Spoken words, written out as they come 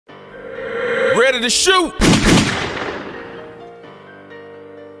to shoot. Oh,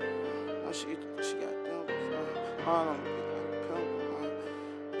 she got dimples. Hard on the bitch like a pimple.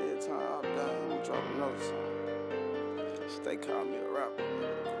 Every time I'm down, I'm gonna drop another song. They call me a rapper.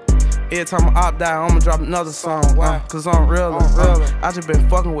 Every time I opt out, I'ma drop another song. Why? Cause I'm real. I just been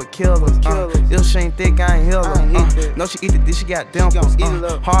fucking with killers. If she ain't thick, I ain't heal her. No, she eat it, she got dimples.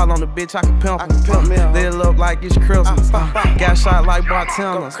 Hard on the bitch, I can pimp her. Let it look like it's Christmas. Got shot like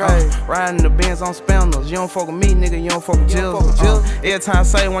bartenders. Riding the Benz on spanners. You don't fuck with me, nigga, you don't fuck with Jizzle. Every time I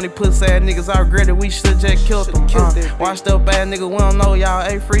say one of these pussy ass niggas, I regret it, we should just killed them. Washed up ass nigga, we don't know y'all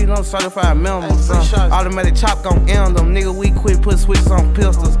ain't free, no certified members. Automatic chop gon' end them. Nigga, we quit put switches on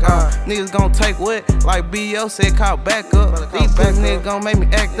pistols. Niggas gon' take what? Like B.O. said, call back up. These pussy niggas gon' make me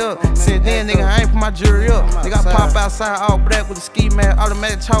act up. Since then, nigga, I ain't put my jewelry up. Nigga, I pop outside all black with a ski mask.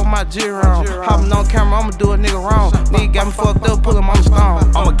 Automatic chop my jewelry on. Hopping on camera, I'ma do a nigga wrong. Nigga got me fucked up, pull him on the stone.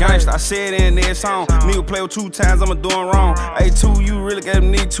 I'm a gangster, I said it in their song. Nigga play with 2 times, I'ma doing wrong. A2, you really gave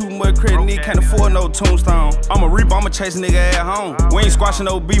me too much credit. Nigga can't afford no tombstone. I'm a reaper, I'ma chase a nigga at home. We ain't squashing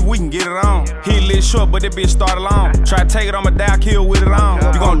no beef, we can get it on. He a little short, but that bitch started long. Try to take it, I'ma die, kill with it on.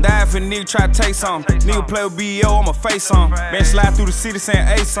 You gon' die if a nigga try to take some. Nigga play with B.O., I'ma face some. Been slide through the city saying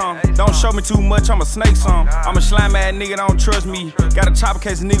A some. Don't show me too much, I'ma snake some. I'm a slime ass nigga, don't trust me. Got a chopper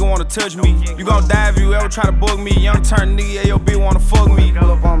case a nigga wanna touch me. You gon' die if you ever try to bug me. Young turn nigga, yeah, your bitch wanna fuck me.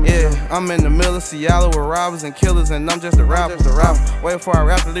 Yeah, I'm in the middle of Seattle with robbers and killers, and I'm just a rapper. Wait for I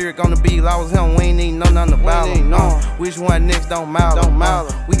rap the lyric on the beat, I was him, we ain't even know nothing about him. Which one next don't matter.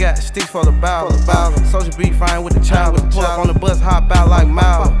 We got sticks for the battle. Social beat fine with the child. Pull up on the bus, hop out like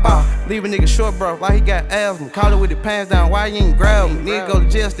Mile. Leave a nigga short, bro, like he got asthma. Call it with the pants down, why you ain't grab him? Nigga go to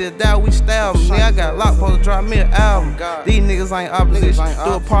jail, still die, we stab him. Nigga, I got locked, supposed to drop me an album. These niggas ain't opposition.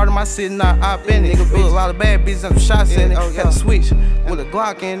 Do a part of my city, not op in it. Do a lot of bad bitches, and shots in it. Had a switch with a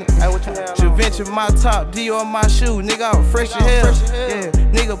Glock in it. Javinci my top, D on my shoe. Nigga, I'm fresh as hell. Yeah,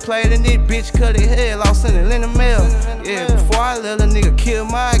 nigga played in this bitch, cut his head, lost in the mail. Yeah, before I let a nigga kill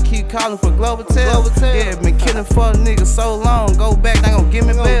mine, keep calling for Global Tel. Yeah, been killing for a nigga so long. Go back, they gon' give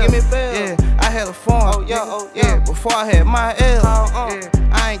me bail. Yeah, I had a farm. Yeah, before I had my L. Yeah,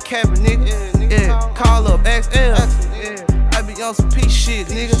 I ain't capping, nigga. Yeah, call up XL. Yeah, I be on some peace shit,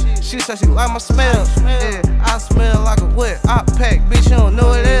 nigga. She said she like my smell. Yeah, I smell like a what? I pack, bitch, you don't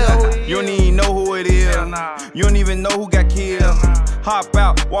know it is. You don't even know who it is. You don't even know who got killed. Hop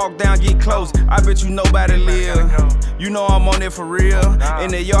out, walk down, get close. I bet you nobody live. You know I'm on it for real.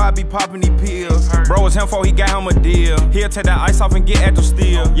 In the yard, I be popping these pills. Bro, it's him for he got him a deal. He'll take that ice off and get at the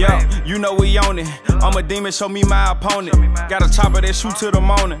steel. Yeah, you know we on it. I'm a demon, show me my opponent. Got a chopper that shoot till the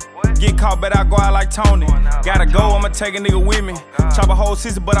morning. Get caught, but I go out like Tony. Gotta go, I'ma take a nigga with me. Chop a whole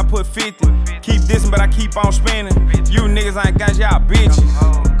 60, but I put 50. Keep dissing, but I keep on spinning. You niggas ain't got y'all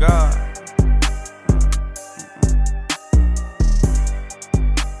bitches.